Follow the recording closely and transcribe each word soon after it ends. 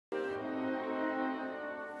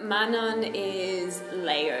Manon is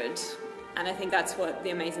layered, and I think that's what the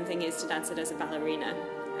amazing thing is to dance it as a ballerina.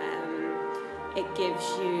 It gives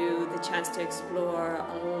you the chance to explore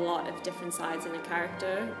a lot of different sides in a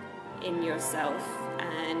character, in yourself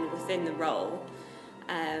and within the role,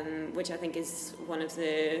 which I think is one of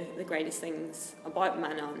the greatest things about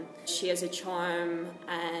Manon. She has a charm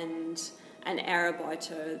and an air about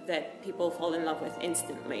her that people fall in love with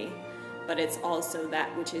instantly, but it's also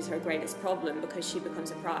that which is her greatest problem, because she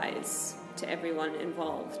becomes a prize to everyone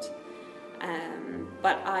involved.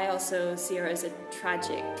 But I also see her as a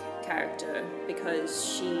tragic character, because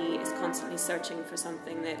she is constantly searching for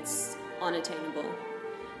something that's unattainable,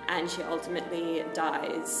 and she ultimately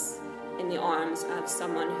dies in the arms of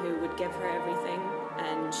someone who would give her everything,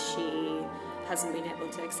 and she hasn't been able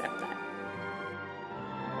to accept that.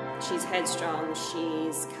 She's headstrong,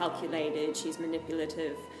 she's calculated, she's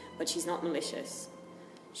manipulative, but she's not malicious.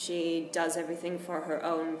 She does everything for her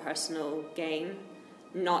own personal gain,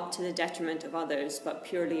 not to the detriment of others, but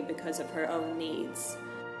purely because of her own needs.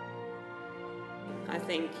 I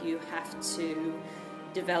think you have to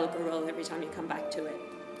develop a role every time you come back to it.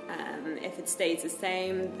 If it stays the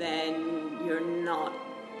same, then you're not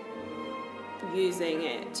using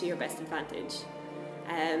it to your best advantage.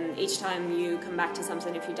 Each time you come back to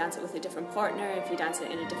something, if you dance it with a different partner, if you dance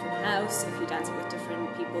it in a different house, if you dance it with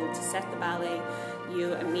different people to set the ballet,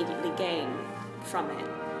 you immediately gain from it.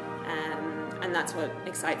 And that's what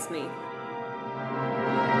excites me.